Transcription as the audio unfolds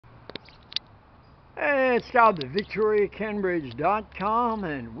Hey, it's Scott at VictoriaCenbridge.com,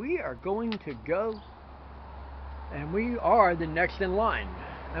 and we are going to go, and we are the next in line,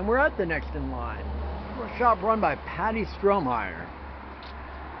 and we're at the next in line. We're a shop run by Patty Strohmeyer,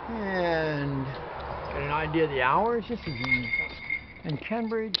 and get an idea of the hours. This is in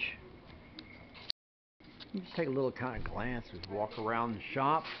Kenbridge. You just take a little kind of glance as we walk around the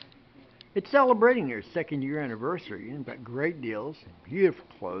shop. It's celebrating their second year anniversary, and got great deals, beautiful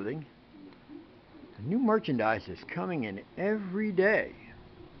clothing. New merchandise is coming in every day.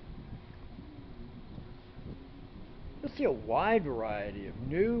 You'll see a wide variety of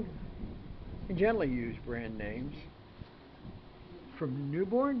new and gently used brand names, from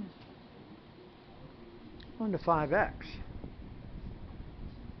newborn on to 5X.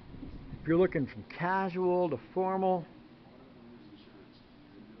 If you're looking from casual to formal,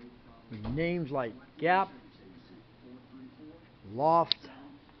 with names like Gap, Loft,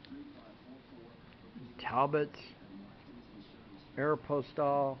 Talbot's,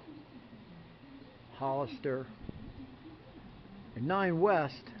 Aeropostale, Hollister, and 9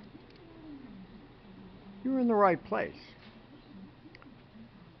 West, you're in the right place.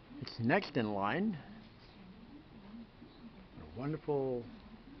 It's next in line. A wonderful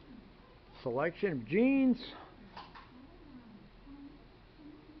selection of jeans,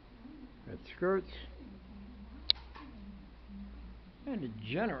 red skirts, and a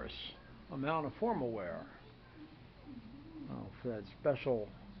generous amount of formal wear. For that special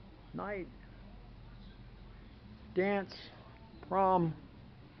night, dance, prom,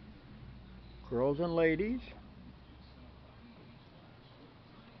 girls and ladies.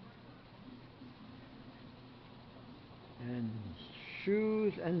 And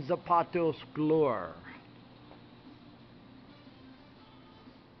shoes and zapatos galore.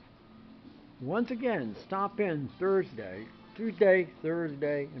 Once again, stop in Tuesday,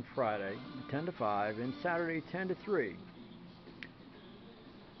 Thursday, and Friday, 10 to 5, and Saturday, 10 to 3.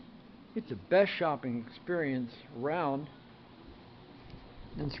 It's the best shopping experience around,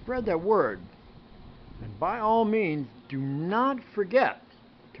 and spread that word. And by all means, do not forget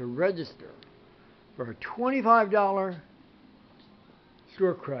to register for a $25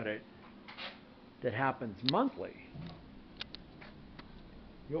 store credit that happens monthly.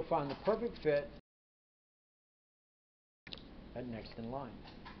 You'll find the perfect fit at Next in Line.